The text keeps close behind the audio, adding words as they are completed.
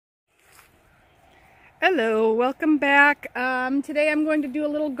Hello, welcome back. Today I'm going to do a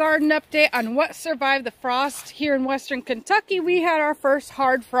little garden update on what survived the frost. Here in Western Kentucky, we had our first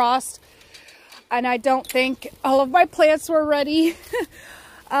hard frost, and I don't think all of my plants were ready.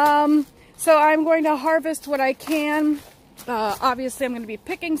 So I'm going to harvest what I can. Obviously, I'm going to be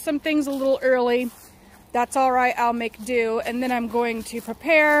picking some things a little early. That's all right, I'll make do. And then I'm going to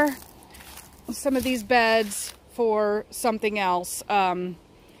prepare some of these beds for something else.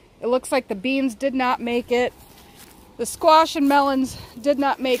 It looks like the beans did not make it. The squash and melons did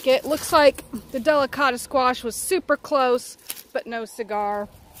not make it. Looks like the delicata squash was super close, but no cigar.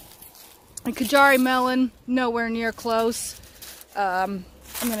 And Kajari melon, nowhere near close. I'm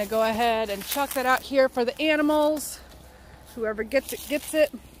gonna go ahead and chuck that out here for the animals. Whoever gets it, gets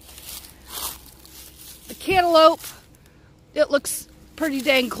it. The cantaloupe, it looks pretty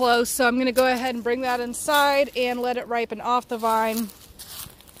dang close, so I'm gonna go ahead and bring that inside and let it ripen off the vine.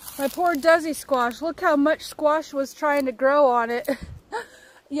 My poor Desi squash, look how much squash was trying to grow on it.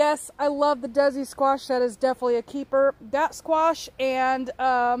 Yes, I love the Desi squash, that is definitely a keeper. That squash and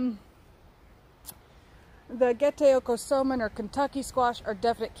the Gete-Okosomen or Kentucky squash are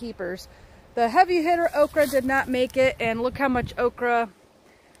definite keepers. The heavy hitter okra did not make it, and look how much okra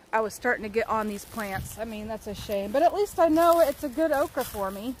I was starting to get on these plants. I mean, that's a shame, but at least I know it's a good okra for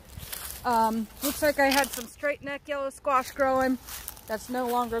me. Looks like I had some straight neck yellow squash growing. That's no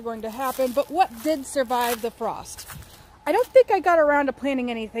longer going to happen. But what did survive the frost? I don't think I got around to planting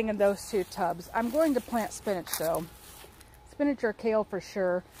anything in those two tubs. I'm going to plant spinach though. Spinach or kale for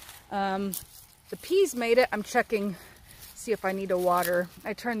sure. The peas made it. I'm checking, see if I need a water.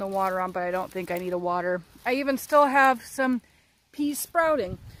 I turned the water on, but I don't think I need a water. I even still have some peas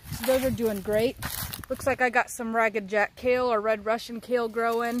sprouting. So those are doing great. Looks like I got some Ragged Jack kale or red Russian kale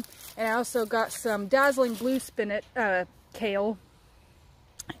growing. And I also got some dazzling blue spinach kale.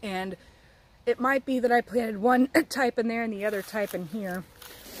 And it might be that I planted one type in there and the other type in here.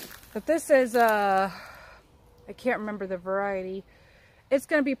 But this is, I can't remember the variety. It's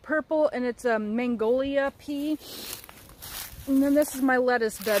going to be purple and it's a Magnolia pea. And then this is my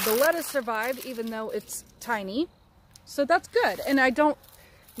lettuce bed. The lettuce survived even though it's tiny. So that's good. And I don't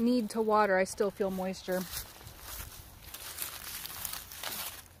need to water. I still feel moisture.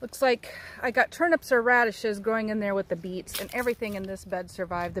 Looks like I got turnips or radishes growing in there with the beets, and everything in this bed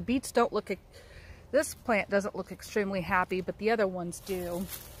survived. The beets don't look, this plant doesn't look extremely happy, but the other ones do.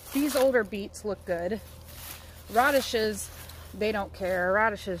 These older beets look good. Radishes, they don't care.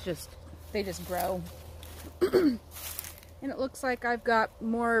 Radishes they just grow. And it looks like I've got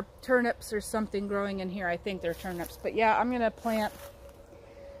more turnips or something growing in here. I think they're turnips, but yeah, I'm gonna plant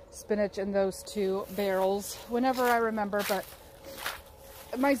spinach in those two barrels whenever I remember, but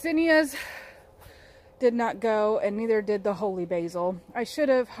my zinnias did not go, and neither did the holy basil. I should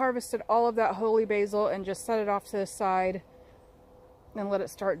have harvested all of that holy basil and just set it off to the side and let it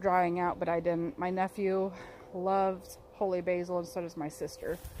start drying out, but I didn't. My nephew loves holy basil, and so does my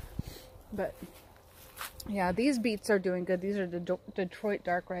sister. But yeah, these beets are doing good. These are the Detroit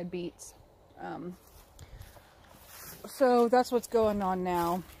dark red beets. So that's what's going on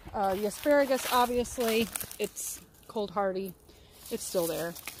now. The asparagus, obviously, it's cold hardy. It's still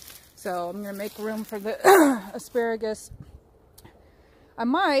there. So I'm going to make room for the asparagus. I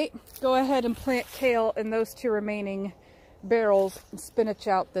might go ahead and plant kale in those two remaining barrels and spinach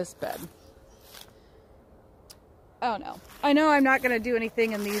out this bed. I don't know. I know I'm not going to do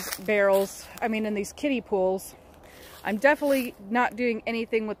anything in these barrels. I mean, in these kiddie pools. I'm definitely not doing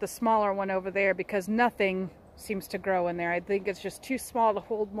anything with the smaller one over there because nothing seems to grow in there. I think it's just too small to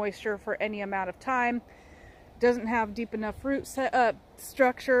hold moisture for any amount of time. Doesn't have deep enough root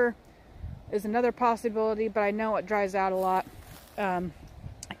structure is another possibility, but I know it dries out a lot.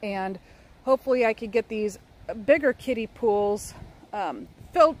 And hopefully I could get these bigger kiddie pools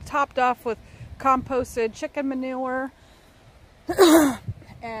topped off with composted chicken manure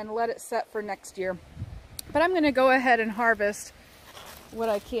and let it set for next year. But I'm going to go ahead and harvest what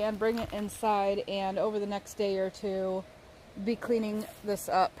I can, bring it inside, and over the next day or two be cleaning this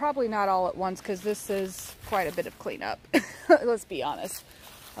up. Probably not all at once because this is quite a bit of cleanup. Let's be honest.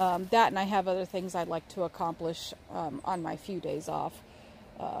 That, and I have other things I'd like to accomplish on my few days off.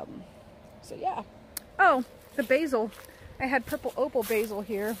 So yeah. Oh, the basil. I had purple opal basil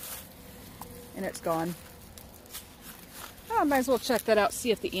here and it's gone. Oh, I might as well check that out,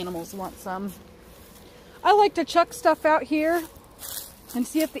 see if the animals want some. I like to chuck stuff out here and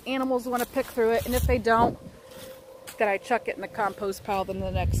see if the animals want to pick through it, and if they don't, then I chuck it in the compost pile then the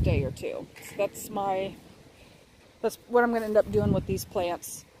next day or two. So that's what I'm going to end up doing with these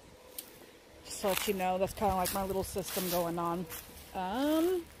plants. Just to let you know, that's kind of like my little system going on.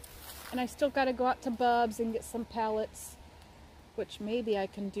 And I still got to go out to Bub's and get some pallets, which maybe I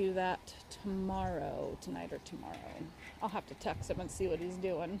can do that tomorrow, tonight or tomorrow. I'll have to text him and see what he's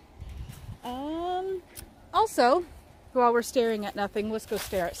doing. Also, while we're staring at nothing, let's go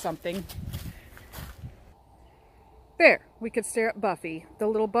stare at something. There, we could stare at Buffy. The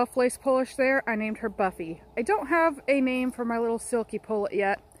little buff lace Polish there, I named her Buffy. I don't have a name for my little silky pullet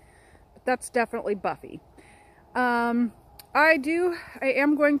yet, but that's definitely Buffy. I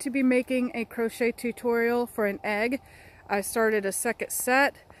am going to be making a crochet tutorial for an egg. I started a second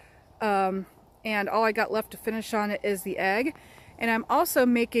set, and all I got left to finish on it is the egg. And I'm also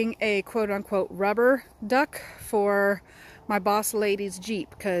making a quote-unquote rubber duck for my boss lady's Jeep,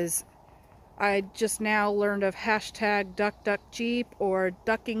 because I just now learned of hashtag duck duck Jeep or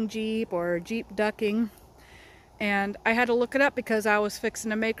ducking Jeep or Jeep ducking. And I had to look it up because I was fixing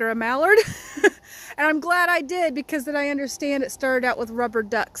to make her a mallard. And I'm glad I did, because then I understand it started out with rubber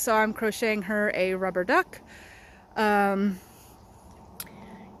duck. So I'm crocheting her a rubber duck.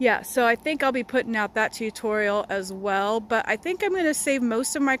 Yeah, so I think I'll be putting out that tutorial as well. But I think I'm going to save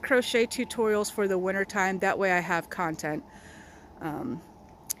most of my crochet tutorials for the winter time. That way I have content. Oh,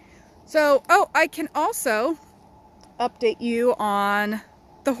 I can also update you on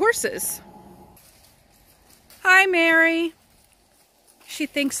the horses. Hi, Mary. She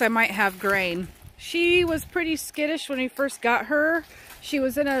thinks I might have grain. She was pretty skittish when we first got her. She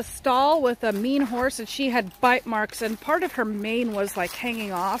was in a stall with a mean horse, and she had bite marks, and part of her mane was like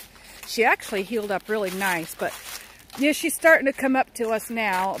hanging off. She actually healed up really nice, but yeah, she's starting to come up to us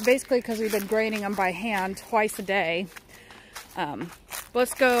now, basically because we've been graining them by hand twice a day.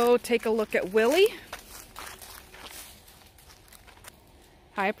 Let's go take a look at Willie.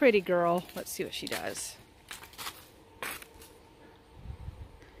 Hi, pretty girl. Let's see what she does.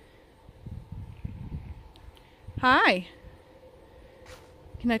 Hi.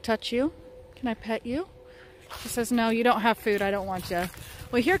 Can I touch you? Can I pet you? She says, no, you don't have food. I don't want you.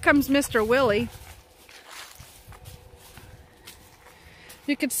 Well, here comes Mr. Willie.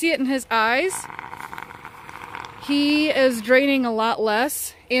 You can see it in his eyes. He is draining a lot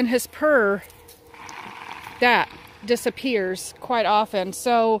less, and his purr, that disappears quite often.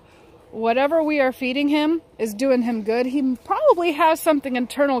 So whatever we are feeding him is doing him good. He probably has something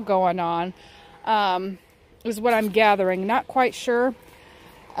internal going on, is what I'm gathering. Not quite sure.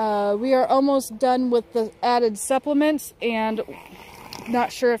 We are almost done with the added supplements, and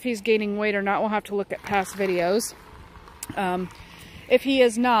not sure if he's gaining weight or not. We'll have to look at past videos. If he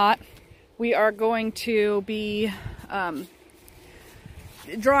is not, we are going to be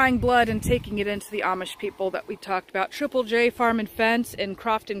drawing blood and taking it into the Amish people that we talked about. Triple J Farm and Fence in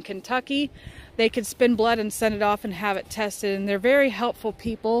Crofton, Kentucky. They could spin blood and send it off and have it tested, and they're very helpful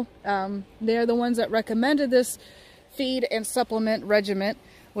people. They're the ones that recommended this feed and supplement regimen,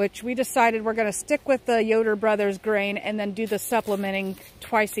 which we decided we're going to stick with the Yoder Brothers grain and then do the supplementing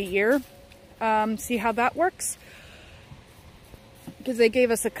twice a year. See how that works? Because they gave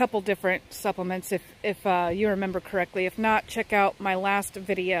us a couple different supplements, if you remember correctly. If not, check out my last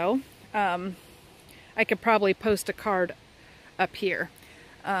video. I could probably post a card up here.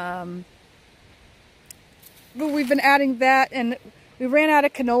 But we've been adding that, and we ran out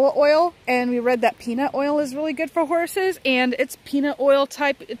of canola oil, and we read that peanut oil is really good for horses, and it's peanut oil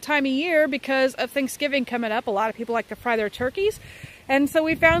time of year because of Thanksgiving coming up. A lot of people like to fry their turkeys, and so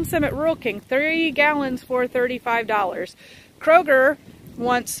we found some at Rural King, 30 gallons for $35. Kroger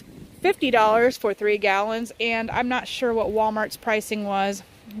wants $50 for 3 gallons, and I'm not sure what Walmart's pricing was,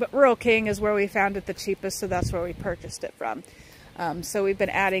 but Rural King is where we found it the cheapest, so that's where we purchased it from. So we've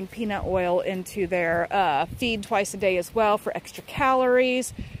been adding peanut oil into their feed twice a day as well for extra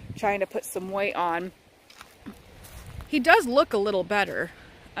calories, trying to put some weight on. He does look a little better,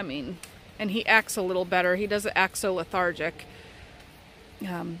 I mean, and he acts a little better. He doesn't act so lethargic.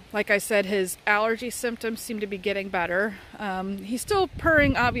 Like I said, his allergy symptoms seem to be getting better. He's still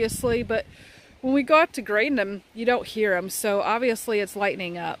purring, obviously, but when we go out to grain him, you don't hear him, so obviously it's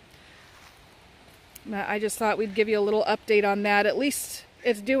lightening up. I just thought we'd give you a little update on that. At least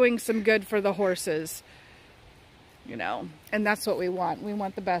it's doing some good for the horses, you know, and that's what we want. We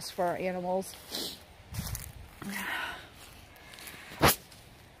want the best for our animals.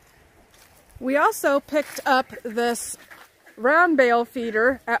 We also picked up this round bale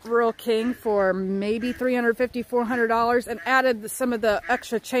feeder at Rural King for maybe $350, $400, and added some of the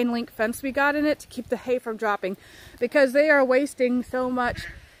extra chain link fence we got in it to keep the hay from dropping, because they are wasting so much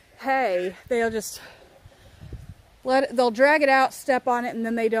hay. They'll drag it out, step on it, and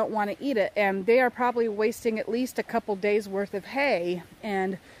then they don't want to eat it, and they are probably wasting at least a couple days worth of hay.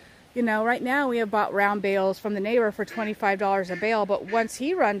 And You know, right now we have bought round bales from the neighbor for $25 a bale, but once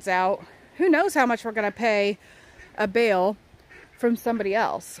he runs out, who knows how much we're going to pay a bale from somebody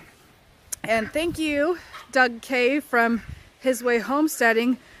else. And thank you, Doug K. from His Way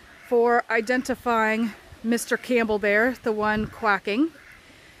Homesteading, for identifying Mr. Campbell there, the one quacking.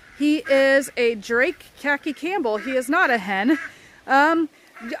 He is a Drake Khaki Campbell. He is not a hen.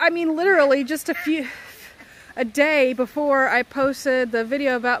 I mean, literally just a day before I posted the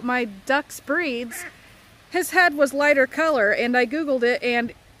video about my ducks breeds, his head was lighter color, and I googled it,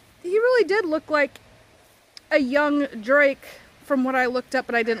 and he really did look like a young Drake from what I looked up,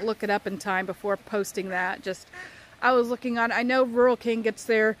 but I didn't look it up in time before posting that. Just, I was looking on, I know Rural King gets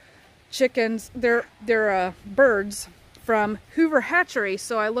their chickens, their birds from Hoover Hatchery,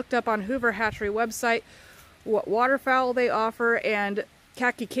 so I looked up on Hoover Hatchery website what waterfowl they offer, and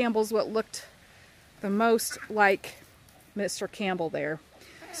Khaki Campbell's what looked the most like Mr. Campbell there.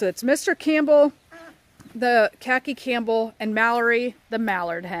 So it's Mr. Campbell, the Khaki Campbell, and Mallory, the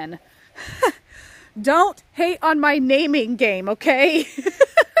mallard hen. Don't hate on my naming game, okay?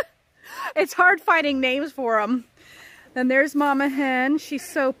 It's hard finding names for them. Then there's Mama Hen. She's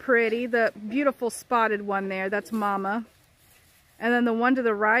so pretty. The beautiful spotted one there, that's Mama. And then the one to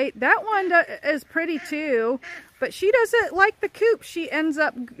the right, that one is pretty too, but she doesn't like the coop. She ends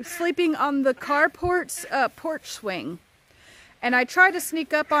up sleeping on the carport's porch swing. And I try to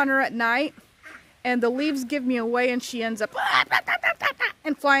sneak up on her at night, and the leaves give me away, and she ends up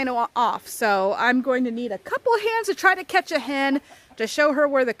and flying off. So I'm going to need a couple of hands to try to catch a hen to show her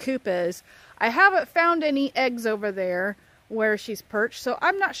where the coop is. I haven't found any eggs over there where she's perched, so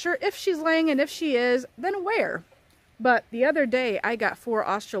I'm not sure if she's laying, and if she is, then where. But the other day, I got 4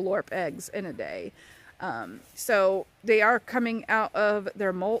 Australorp eggs in a day. So they are coming out of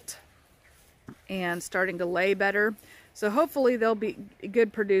their molt and starting to lay better. So hopefully they'll be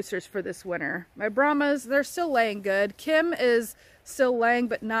good producers for this winter. My Brahmas, they're still laying good. Kim is still laying,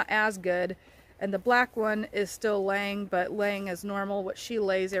 but not as good. And the black one is still laying, but laying as normal. What she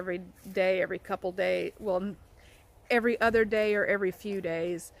lays every day, every couple days, well, every other day or every few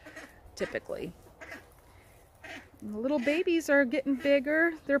days, typically. The little babies are getting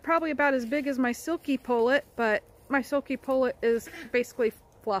bigger. They're probably about as big as my silky pullet, but my silky pullet is basically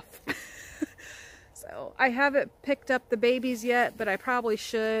fluff. So I haven't picked up the babies yet, but I probably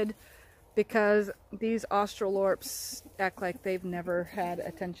should, because these Australorps act like they've never had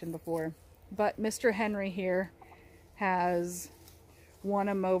attention before. But Mr. Henry here has won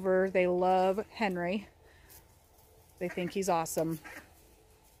them over. They love Henry. They think he's awesome.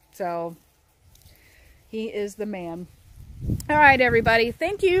 So he is the man. All right, everybody.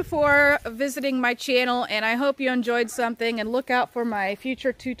 Thank you for visiting my channel, and I hope you enjoyed something. And look out for my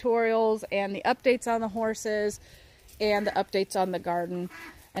future tutorials and the updates on the horses and the updates on the garden.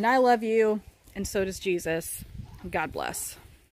 And I love you, and so does Jesus. God bless.